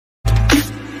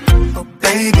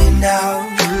Baby, now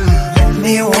let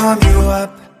me warm you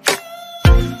up.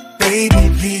 Baby,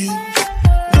 please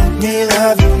let me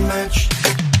love you much.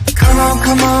 Come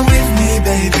on with me,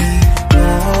 baby.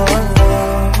 Oh,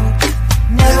 oh.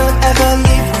 Never ever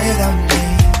leave without me.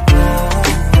 Oh,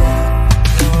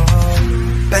 oh.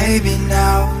 Baby,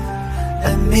 now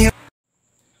let me.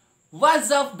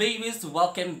 What's up, babies?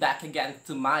 Welcome back again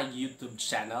to my YouTube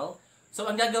channel.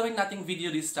 So, ang gagawin nating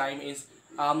video this time is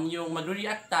yung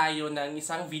mag-react tayo ng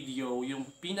isang video, yung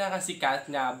pinakasikat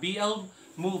na BL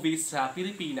movies sa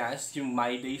Pilipinas, yung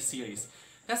My Day series.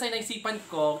 Kasi naisipan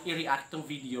ko i-react tong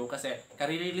video kasi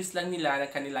kare-release lang nila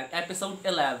ng kanilang episode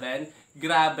 11.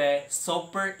 Grabe,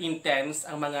 super intense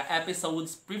ang mga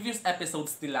episodes, previous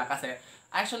episodes nila kasi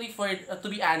actually to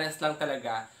be honest lang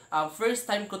talaga, first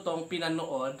time ko tong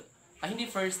pinanood, hindi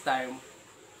first time,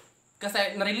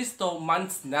 kasi na-release to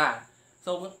months na.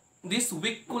 So, this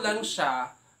week ko lang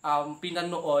siya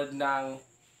pinanood ng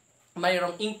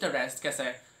mayroong interest kasi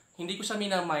hindi ko siya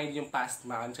minamind yung past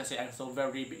months kasi I'm so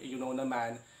very, you know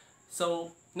naman.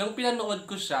 So, nung pinanood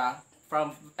ko siya from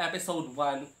episode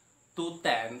 1 to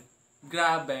 10,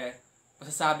 grabe,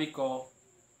 masasabi ko,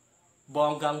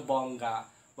 bonggang-bongga.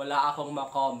 Wala akong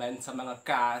ma-comment sa mga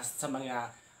cast, sa mga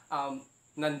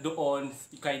nandoon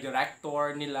kay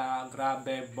director nila.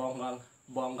 Grabe,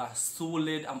 bonggang-bongga.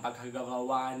 Sulit ang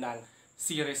pagkagawa ng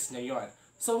series na yon.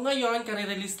 So, ngayon,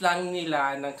 kare-release lang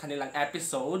nila ng kanilang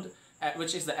episode,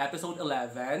 which is the episode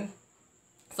 11.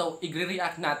 So,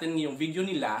 i-react natin yung video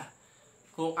nila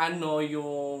kung ano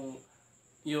yung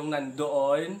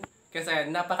nandoon. Kasi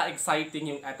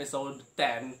napaka-exciting yung episode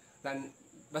 10.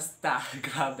 Basta,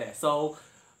 grabe. So,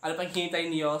 ano pang hinihintay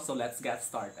niyo? So, let's get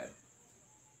started.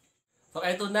 So,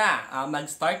 eto na.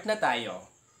 Mag-start na tayo.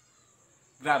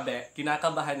 Grabe,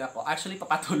 kinakabahan ako. Actually,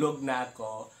 papatulog na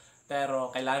ako.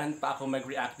 Pero, kailangan pa ako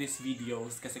mag-react these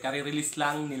videos kasi kare-release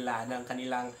lang nila ng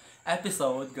kanilang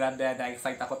episode. Grabe,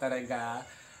 na-excite ako talaga.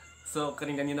 So,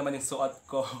 kanina nyo naman yung suot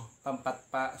ko.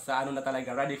 Pampat pa sa ano na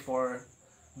talaga. Ready for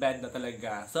bed na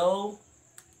talaga. So,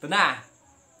 ito na.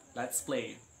 Let's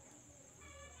play.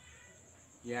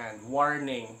 Yan.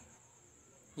 Warning.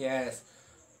 Yes.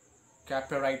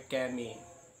 Copyright Kemi.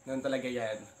 Ganun talaga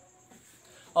yan.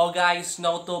 Oh guys,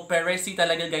 no to piracy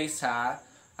talaga guys ha.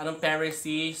 Anong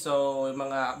piracy? So, yung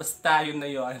mga, basta yun na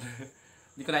yun.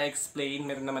 Hindi ko na-explain.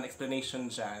 Meron naman explanation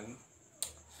dyan.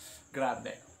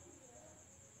 Grabe.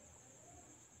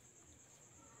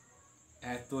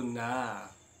 Eto na.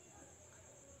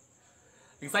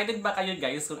 Excited ba kayo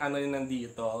guys kung ano yung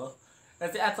nandito?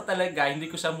 Kasi ako talaga, hindi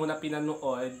ko siya muna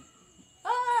pinanood.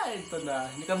 Ito na.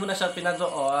 Hindi ko muna siya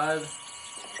pinanood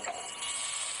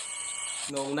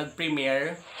nung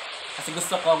nag-premiere. Kasi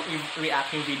gusto kong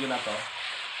i-react yung video na to.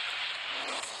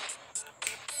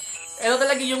 Ito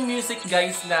talaga yung music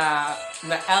guys na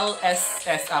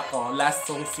LSS ako, Last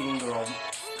Song Syndrome.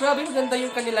 Grabe maganda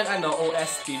yung kanilang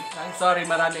OST. Ay, sorry,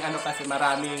 maraming kasi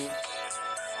maraming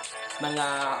mga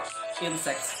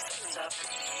insects.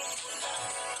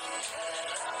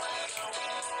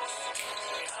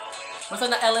 Basta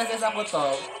na LSS ako to.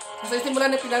 Kasi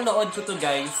simula na pinanood ko to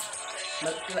guys,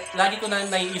 lagi ko na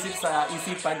naiisip sa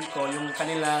isipan ko yung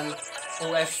kanilang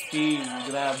OST.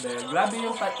 Grabe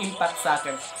yung impact sa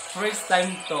akin. First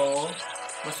time to,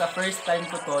 basta first time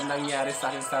ko to nangyari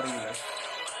sa akin sarili.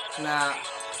 Na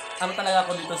ano talaga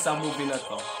ako dito sa movie na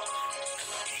to.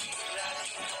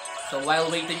 So while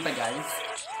waiting pa guys,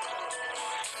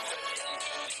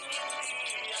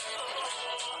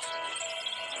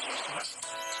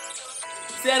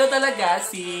 si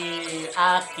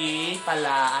Aki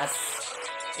pala as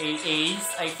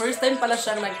Ace ay first time pala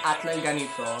siyang nag-act ng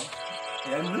ganito.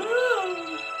 Yan.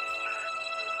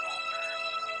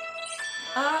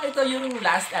 Ito yung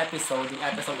last episode, yung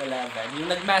episode 11.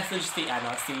 Yung nag-message si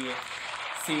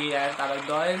tawag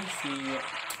doon, si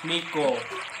Miko.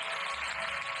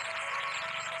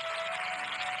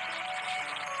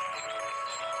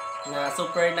 Na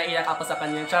super naiyak ako sa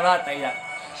kanyang charot,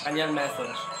 kanyang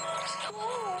message.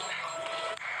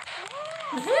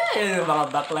 Hey, mga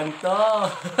baklang to.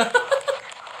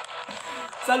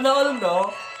 Sana all, no?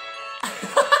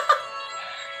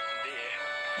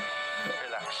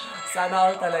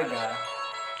 Sana all talaga.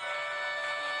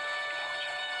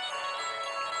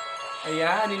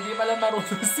 Ayan, hindi pala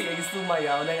marunong si Ace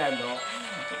tumayaw ng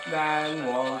ng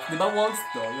waltz. Di ba waltz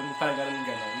to? Yung parang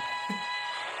ganun.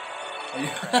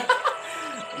 Ayan.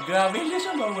 Grabe, hindi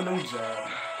siya marunong dyan.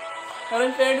 Pero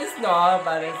in fairness, no,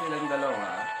 parang silang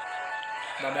dalawa.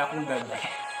 Dami akong dada.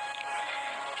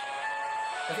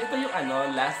 Kasi ito yung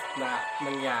last na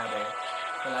nangyari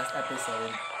sa last episode.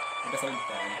 Episode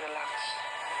 10.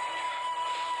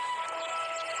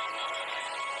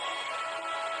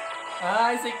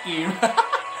 Ay, si Kim.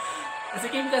 Si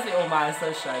Kim kasi umasa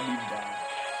siya, diba?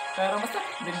 Pero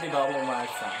masakit din, diba,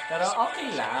 umasa. Pero okay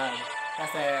lang.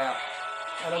 Kasi,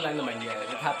 ano lang naman yan.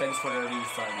 It happens for a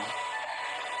reason.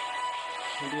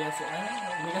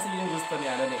 Hindi kasi yung gusto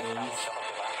niya, ni Ace.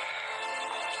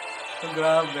 Oh,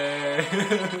 grabe.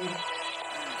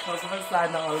 Mas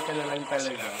sana all ka na lang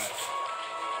talaga.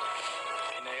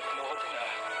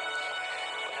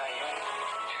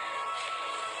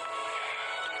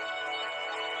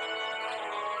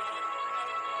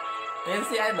 Ayan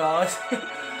si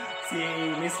si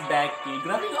Miss Becky.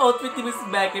 Grabe yung outfit ni Miss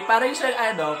Becky. Parang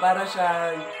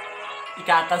siyang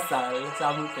ikakasal,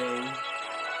 something.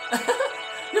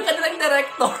 Yung kanilang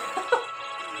director.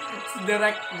 Si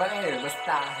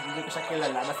basta, hindi ko siya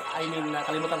kilala.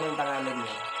 Nakalimutan ko yung pangalan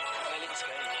niya.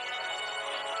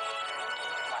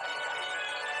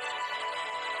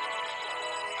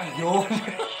 Ayun.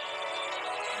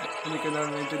 Hindi ko na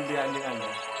maintindihan yung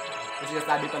Kasi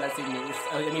sabi pala si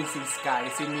Sky,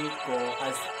 si Miko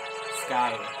as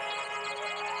Sky.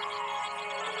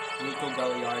 Miko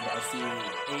Gallardo, si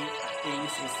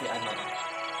Ace is si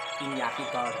Aki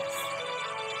Torres.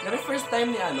 Pero first time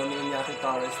ni Aki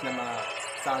Torres na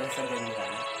makasali sa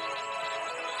ganyan.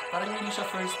 Parang hindi siya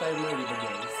first timer, di ba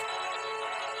guys?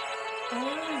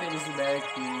 Ay, si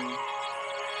Becky.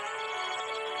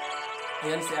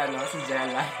 Ayan si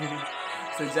Jelay.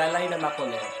 Si Jelay na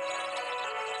makulit.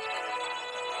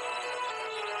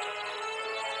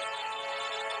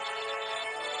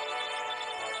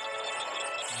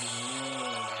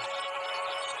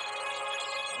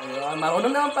 Ayun,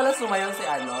 marunong naman pala sumayaw si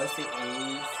Ace.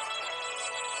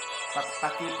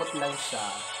 Pakipot lang siya.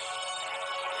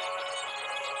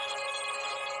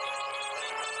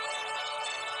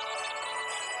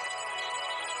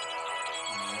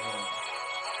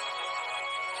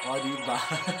 Oh, diba?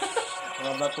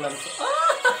 Mabak lang siya.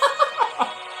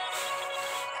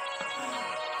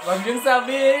 Wag yung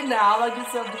sabihin na, wag yung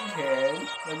sabihin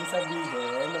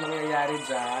na mangyayari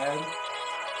dyan.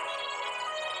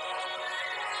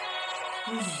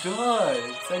 Oh God!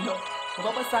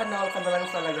 Mapapasana ako ka na lang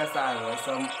talaga sa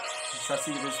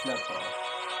series na to.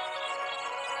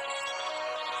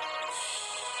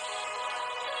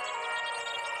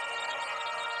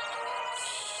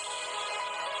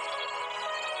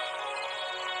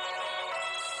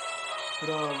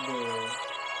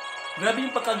 Grabe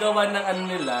yung pagkagawa ng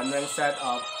nila, ng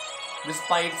setup.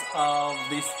 Despite of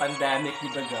this pandemic,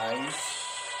 diba guys?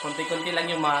 Konti-konti lang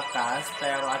yung mga cast,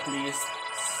 pero at least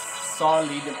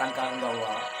solid yung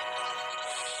pagkagawa.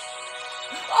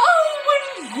 Oh my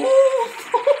God!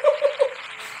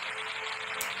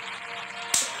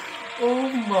 Oh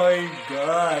my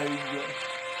God!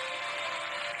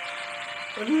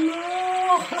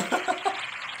 Allah!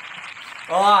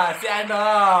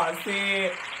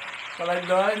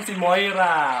 Si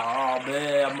Moira.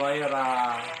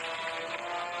 Moira.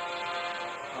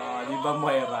 Di ba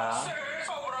Moira?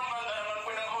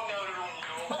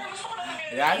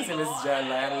 Yan, si Miss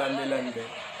Jella, yung landi-landi.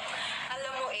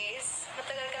 Alam mo, Ace,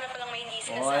 matagal ka na palang may hindi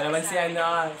sinasabi Oo, naman si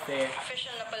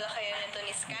official na pala kayo nito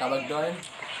ni Sky. Tawag doon?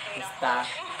 Basta.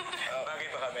 Bagay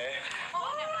pa kami?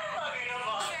 Oo naman.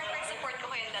 Siyempre, support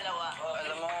ko kayong dalawa.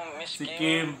 Alam mo, Miss Si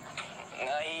Kim.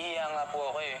 Nahihiya nga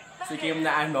po ako eh. Si Kim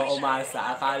na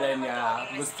umasa. Akala niya,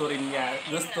 gusto rin siya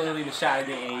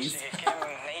ni Ace. Sige, Kim,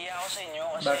 nahihiya ako sa inyo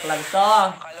kasi Back lang to.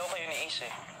 akala ko kayo ni Ace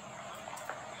eh.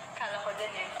 Kala ko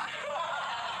din eh.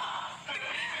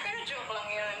 Pero joke lang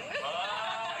yun.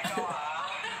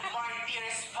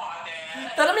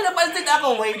 Pero may napansin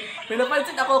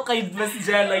ako kay Miss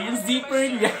Jella, yung zipper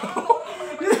niya.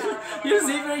 Yung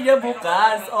zipper niya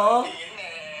bukas, oh.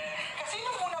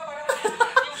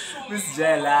 Miss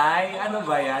Jella, ano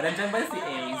ba yan? Nandiyan ba si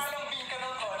Ace?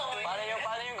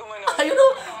 Paano yung gumano? Ayun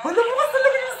o! Wala bukas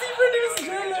talaga yung zipper ni Miss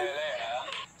Jella.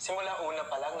 Simula una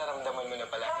pa lang, naramdaman mo na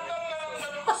pala.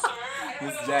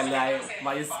 Miss Jella,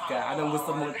 mayos ka. Anong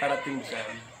gusto mong tarating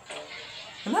dyan?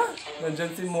 Hala,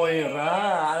 nandyan si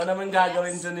Moira. Ano naman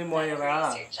gagawin dyan ni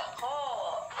Moira? Research ako.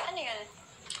 Ano yun?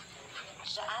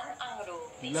 Saan ang room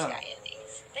ni Wala. Sky and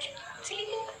Ace?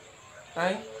 Silipin ka.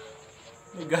 Ay,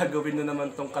 may gagawin na naman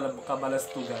tong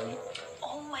kabalastugan.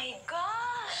 Oh my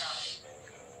gosh!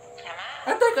 Tama?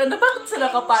 Ah, teka, bakit sila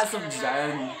kapasok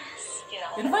dyan?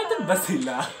 Kinakabahan. Invited ba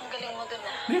sila? Ang galing mo dun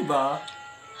ah. Diba?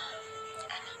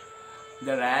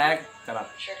 Direct. Sarap.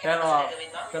 Pero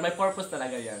may purpose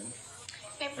talaga yan.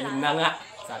 May Ayun plan. na nga.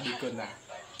 Sabi ko na.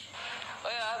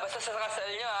 Oy basta sa kasal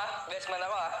nyo best man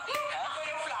ako Ako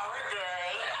yung flower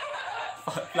girl.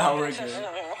 Flower girl.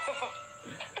 Sabi mo.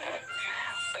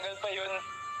 Tagal pa yun.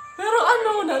 Pero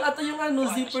ito yung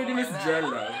zipper ni Miss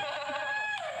Jella.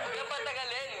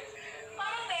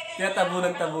 Kaya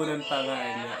tabunan-tabunan pa nga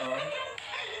niya, oh.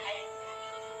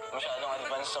 Masyadong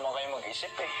advance naman kayo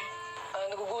mag-isip eh.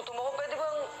 Nagugutom ako. Pwede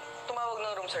bang tumawag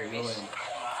ng room service? Ayun.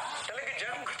 Talaga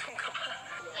dyan? Gutom ka pa.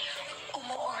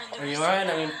 Umu-order. Ayun,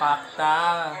 ang impacta.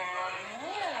 I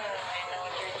know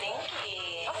what you're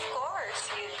thinking. Of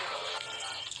course, you do.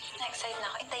 Na-excite na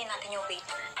ako. Intayin natin yung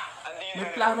waiter. May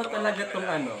plano talaga tong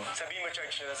ano. Sabi mo,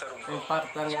 charge nila sa room ko.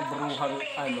 Impactang bruhang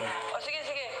ano. Sige,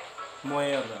 sige.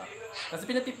 Moira. Kasi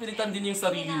pinatipilitan din yung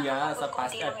sarili niya sa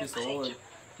past episode.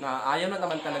 Na ayaw na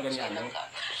naman talaga ni ano.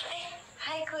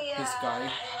 Hi, Kuya. This guy.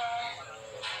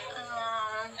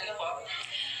 Ano po?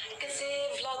 Kasi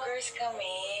vloggers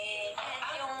kami.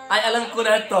 And yung... Ay, alam ko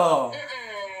na to. Baka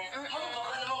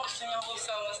naman gusto niya ako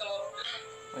isama sa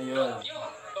Ayun.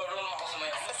 room ako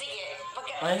sumaya. Sige.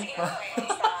 Ay,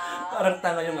 parang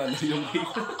tanga yung ano, yung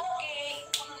waiter. Okay.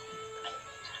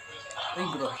 Ay,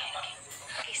 bro.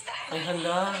 Okay, start. Ay,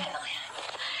 hala.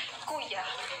 Kuya,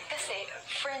 kasi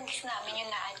friends namin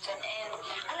yung naandyan and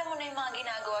alam mo na yung mga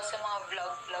ginagawa sa mga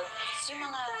vlog. Yung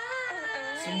mga...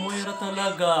 Si Moira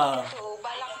talaga. So,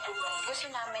 balak gusto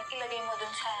namin ilagay mo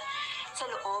dun sa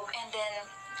loob and then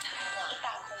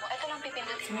itago mo. Ito lang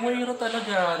pipindutin Si mo. Moira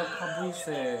talaga, nagkabuis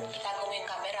eh. Itago mo yung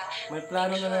camera. May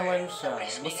plano na naman siya.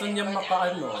 Gusto niya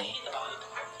makaano,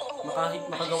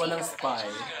 makagawa ng spy.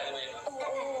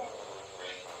 Oo.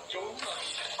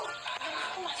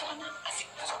 Pumasok ka na. Kasi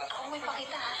ako may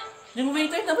pakita ha. Yung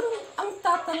waiter naman, ang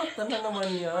tatangat-tana naman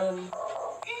yan.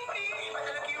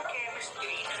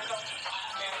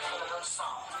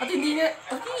 At hindi niya,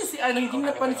 si ano, hindi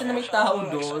napansin na may tao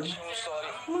doon.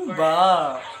 Ano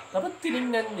ba? Dapat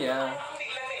tinignan niya.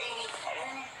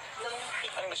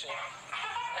 Anong gusto niya?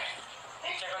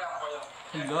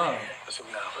 Hala. Busog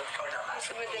na ako.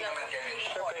 Sunod din ako.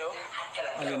 Kayo?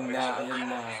 Ayun na, ayun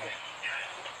na.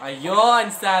 Ayun,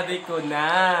 sabi ko na.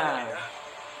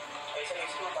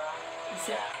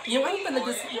 Yung ano talaga,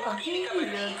 yung Aki,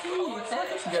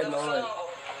 bakit ganon?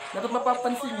 Dapat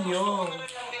mapapansin nyo.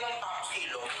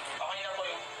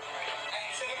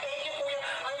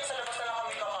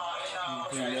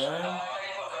 Ano yan?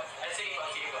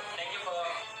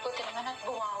 Buti naman at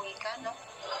bumawi ka, no?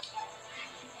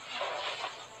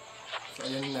 So,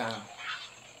 ayun na.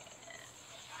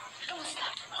 Kamusta?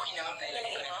 Okay naman tayo. Lagi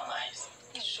ko rin kumayos.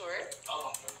 You sure?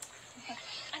 Oo.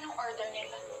 Anong order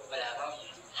nila? Wala po.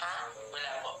 Ha?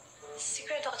 Wala po.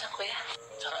 Sigurado ka dyan, kuya?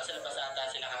 Tsaka sa labas ata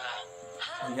sila kakain.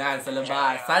 Ayan, sa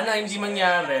labas. Sana hindi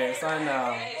mangyari.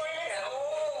 Sana.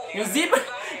 Yung zipper,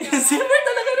 yung zipper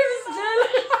talaga rin is dyan.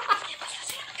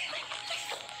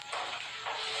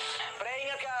 Pre,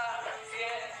 ingat ka!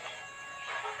 Sige.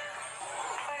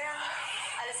 Parang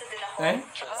alas na din ako. Eh?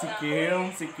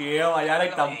 Si Kim. Ayan,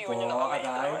 nagtampo.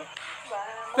 Aray.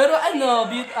 Pero ano,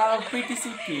 pretty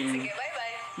si Kim. Okay,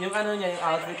 bye-bye. Yung ano niya, yung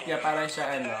outfit niya, para siya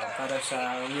ano, para siya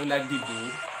yung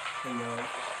nag-debut. Ano,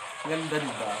 ganda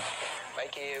diba? Bye,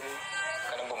 Kim.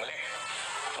 Ka nang bumalik.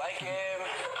 Bye, Kim.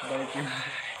 Bye, Kim.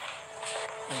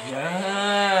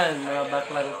 Ayan, mga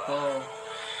baklang to.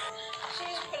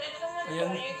 Sis, palit naman.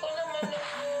 Ayan. Ikaw naman ako.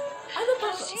 Ano ba?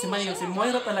 Si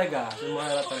Moira talaga. Si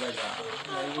Moira talaga.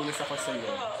 Naiinis ako sa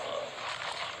iyo.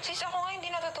 Sis, ako nga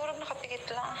hindi natutulog, nakapikit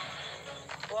lang.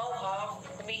 Wow ha,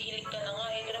 kumihilig ka na nga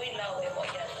eh. Gawin lawi mo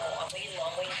yan. Amoyin mo,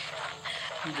 amoyin.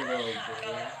 Hindi na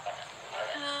ako.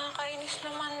 Nakakainis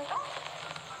naman to.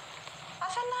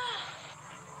 Asan na?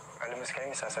 Alam mo, Sky,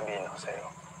 may sasabihin ako sa'yo.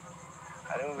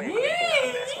 Alam mo ba yung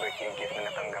pinaka-best birthday gift na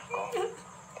natanggap ko?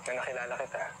 Na nakilala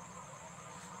kita.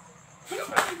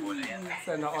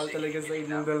 Sana all talaga sa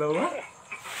inyong dalawa.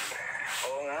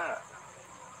 Oo nga.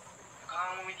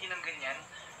 Kakangumiti ng ganyan.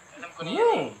 Alam ko na yan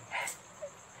Hmm. eh.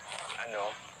 Ano?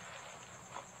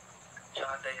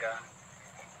 Tsaka teka,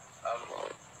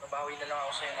 mabawi na lang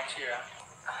ako sa'yo next year ah.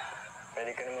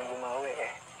 Pwede ka naman bumawi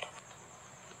eh.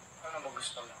 Ano mo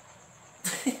gusto mo?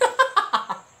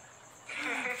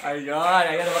 Ayun,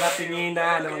 ayan ang mga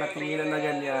tinginan, ang mga tinginan na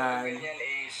ganyan. Ganyan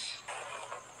is,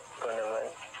 Ikaw naman.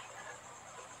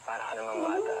 Para ka naman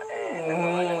bata eh.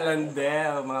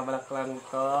 Landel, mga balaklang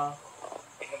to.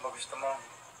 ano ba gusto mo?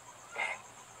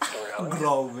 Tulaw.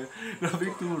 Grabe, grabe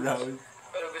yung 2 rounds.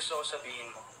 Pero gusto ko sabihin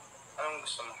mo. Anong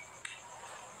gusto mo?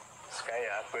 Sky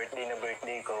birthday na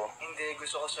birthday ko. Hindi,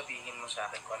 gusto ko sabihin mo sa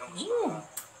akin kung anong gusto mo.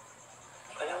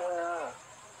 Alam mo na.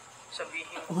 Sabihin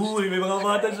mo. Uy, may mga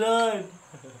bata dyan.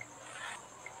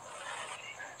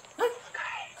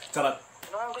 Charot.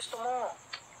 Ano ang gusto mo?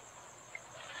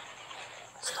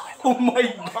 Oh my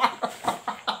God!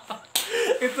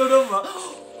 Ito na ba?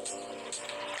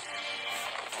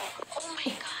 Oh my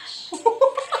gosh.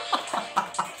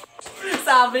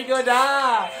 Sabi ko na!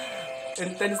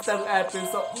 Intense ng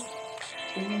episode.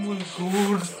 Oh my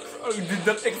God. I did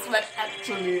not expect,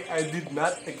 actually. I did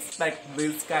not expect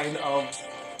this kind of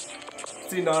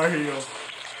scenario.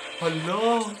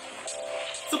 Hello?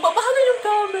 So, paano yung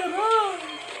camera?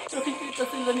 Nakikita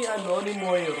sila ni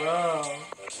Moira.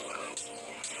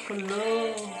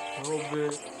 Hello?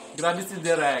 Grabe. Grabe si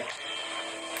Direk.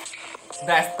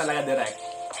 Best talaga, Direk.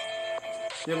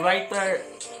 Yung writer,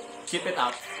 keep it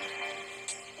up.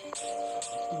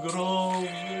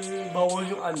 Grabe. Bawal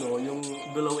yung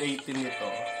below 18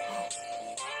 nito.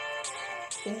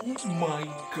 Oh my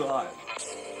God.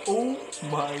 Oh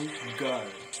my God.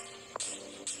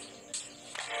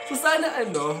 So sana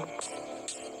hala?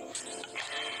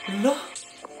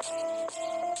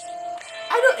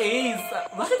 Ace?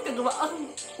 Bakit ka gawa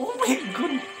oh my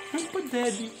God. May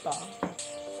pa-daddy pa.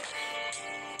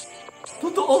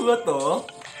 Totoo ba to?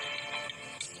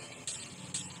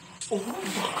 Oh my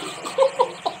God.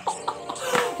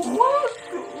 What?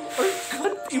 I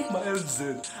can't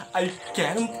imagine. I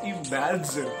can't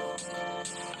imagine.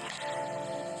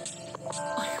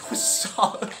 I was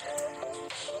shocked.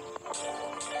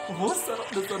 Oh, sarap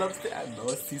na sarap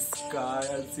si Sky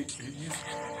at si Ace.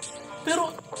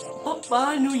 Pero,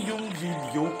 paano yung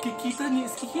video? Kikita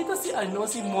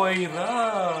si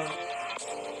Moira.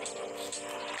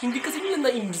 Hindi kasi nila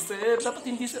na-insert. Dapat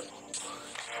hindi sila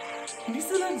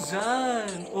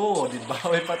dyan. Oh, di ba?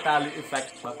 May patalo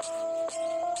effect pa.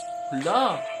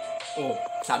 Hala. Oh,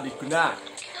 sabi ko na.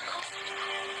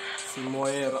 Si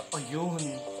Moira. Ayun.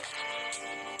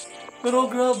 Pero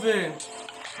grabe.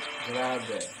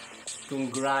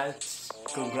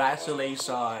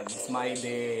 Congratulations, my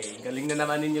day. Galing na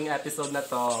naman yung episode na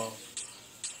to.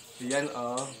 Yan,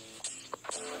 oh.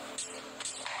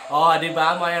 Oh, di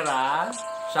ba, Moira?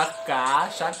 Shock ka.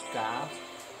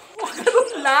 Oh,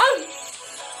 ganun lang.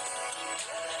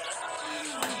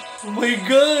 Oh my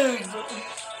God.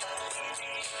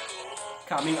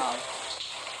 Coming out.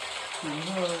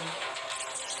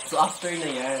 So, after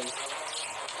na yan.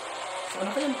 So,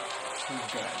 ano kaya? Oh my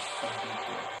God.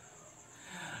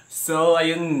 So,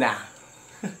 ayun na.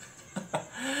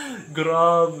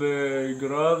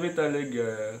 Grabe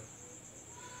talaga.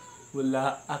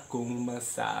 Wala akong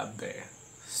masabi.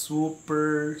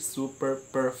 Super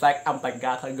perfect ang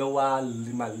pagkakagawa.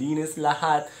 Malinis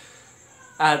lahat.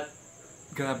 At,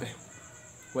 grabe.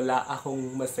 Wala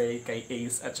akong masay kay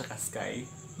Ace at saka Sky.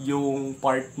 Yung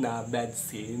part na bed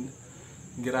scene.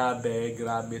 Grabe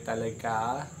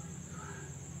talaga.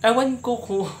 Ewan ko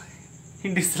kung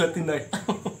hindi sila tinay.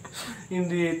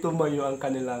 Hindi tumayo ang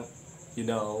kanilang,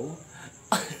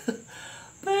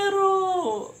 Pero,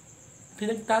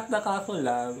 pinagtataka ko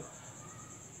lang,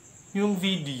 yung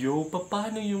video,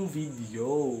 paano yung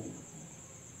video?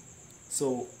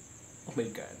 So, oh my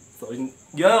God. So,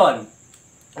 yun!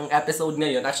 Ang episode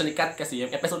ngayon, actually cut kasi,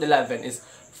 yung episode 11 is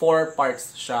 4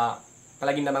 parts siya.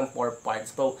 Palagi namang 4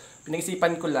 parts. So,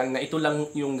 pinag-isipan ko lang na ito lang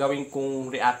yung gawin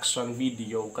kong reaction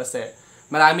video kasi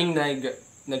maraming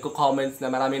nagko-comments na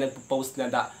maraming nagpo-post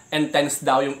na intense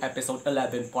daw yung episode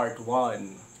 11 part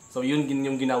 1. So, yun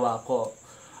yung ginawa ko.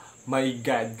 My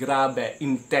God, grabe.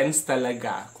 Intense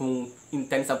talaga. Kung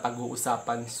intense ang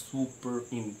pag-uusapan, super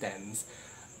intense.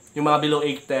 Yung mga below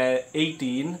 18,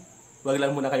 wag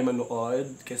lang muna kayo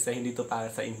manood kasi hindi to para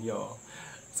sa inyo.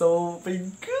 So, my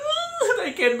God!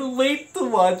 I can't wait to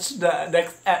watch the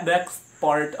next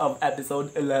part of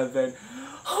episode 11.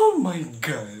 Oh my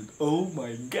God! Oh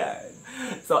my God!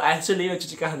 So, actually,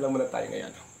 magchichikahan lang muna tayo ngayon.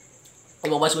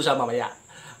 I-watch ko siya mamaya.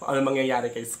 Ano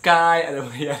mangyayari kay Sky, ano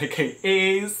mangyayari kay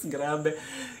Ace, grabe.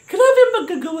 Grabe ang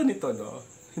magagawa nito, no?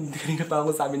 Hindi na pa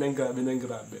ako sabi ng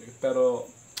grabe. Pero,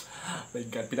 my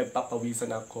God,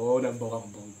 pinagpapawisan ako ng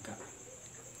bonggang-bongga.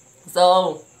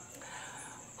 So,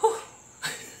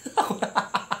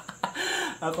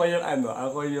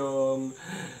 ako yung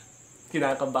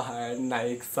kinakabahan,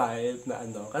 na-excite,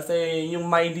 Kasi yung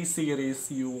Mighty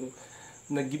series, yung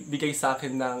nagbigay sa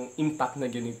akin ng impact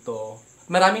na ganito.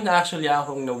 Marami na actually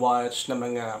akong na-watch na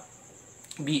mga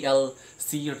BL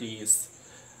series.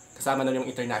 Kasama na yung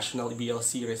international BL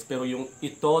series. Pero yung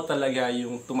ito talaga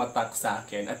yung tumatak sa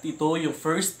akin. At ito yung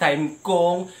first time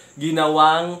kong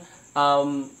ginawang,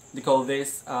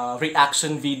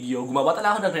 reaction video. Gumawa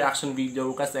talaga ako ng reaction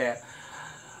video kasi,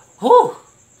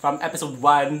 from episode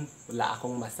 1, wala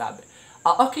akong masabi.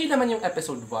 Okay naman yung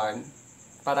episode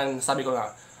 1. Parang sabi ko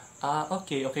nga,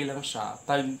 okay lang siya.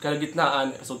 Pag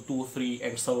kalagitnaan, episode 2, 3,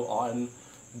 and so on,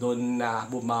 doon na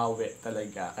bumawi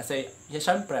talaga. Kasi,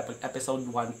 syempre, pag episode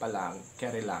 1 pa lang,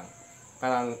 carry lang.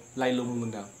 Parang lilo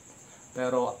muna.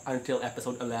 Pero, until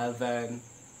episode 11,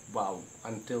 wow,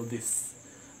 until this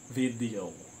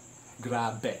video,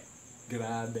 grabe.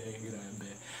 Grabe, grabe.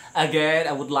 Again,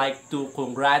 I would like to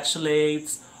congratulate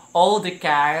all the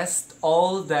cast,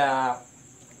 all the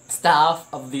staff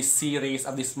of this series,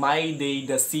 of this My Day,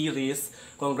 the series.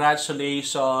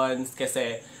 Congratulations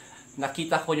kasi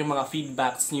nakita ko yung mga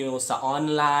feedbacks nyo sa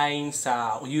online,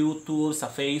 sa YouTube, sa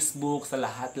Facebook, sa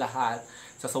lahat-lahat,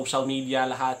 sa social media,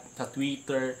 lahat, sa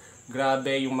Twitter.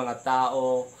 Grabe yung mga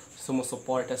tao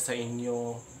sumusuporta sa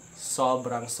inyo.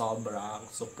 Sobrang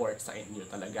support sa inyo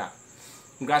talaga.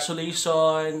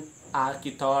 Congratulations,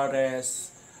 Aki Torres,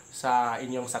 sa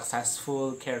inyong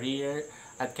successful career.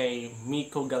 At kay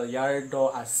Miko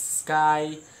Gallardo as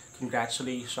Sky,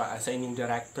 congratulations. Sa inyong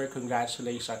director,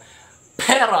 congratulations.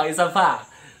 Pero, isa pa,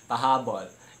 pahabol.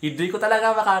 Hindi ko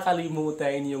talaga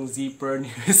makakalimutan yung zipper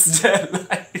ni Miss Jel.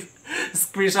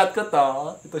 Screenshot ko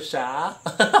to. Ito siya.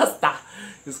 Basta.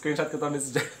 Screenshot ko to,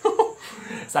 Miss Jel.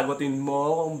 Sagutin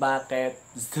mo kung bakit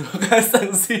gusto mo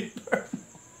ang zipper.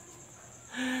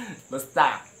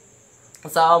 Basta.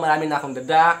 So, marami na akong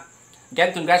dada.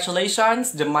 Again,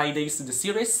 congratulations, the My Days to the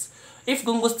series. If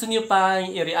kung gusto niyo pa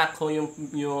i-react ko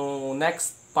yung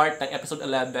next part ng episode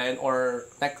 11 or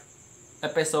next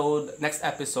episode,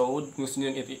 gusto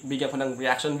niyo bigyan ko ng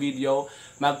reaction video,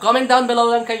 mag-comment down below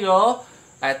lang kayo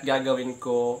at gagawin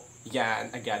ko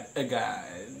yan agad.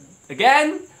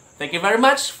 Again, thank you very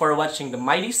much for watching the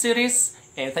My Days series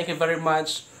and thank you very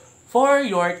much for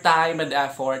your time and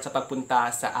effort sa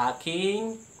pagpunta sa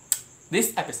aking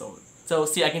this episode. So,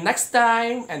 see you again next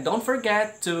time. And don't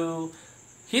forget to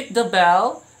hit the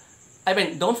bell.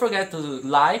 Don't forget to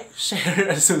like,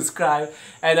 share, and subscribe.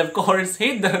 And of course,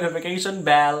 hit the notification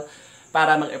bell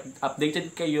para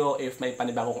mag-updated kayo if may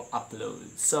panibagong upload.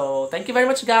 So, thank you very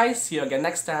much guys. See you again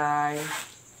next time.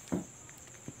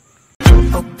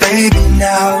 Oh baby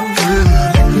now,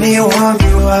 let me warm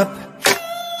you up.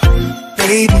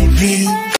 Baby please.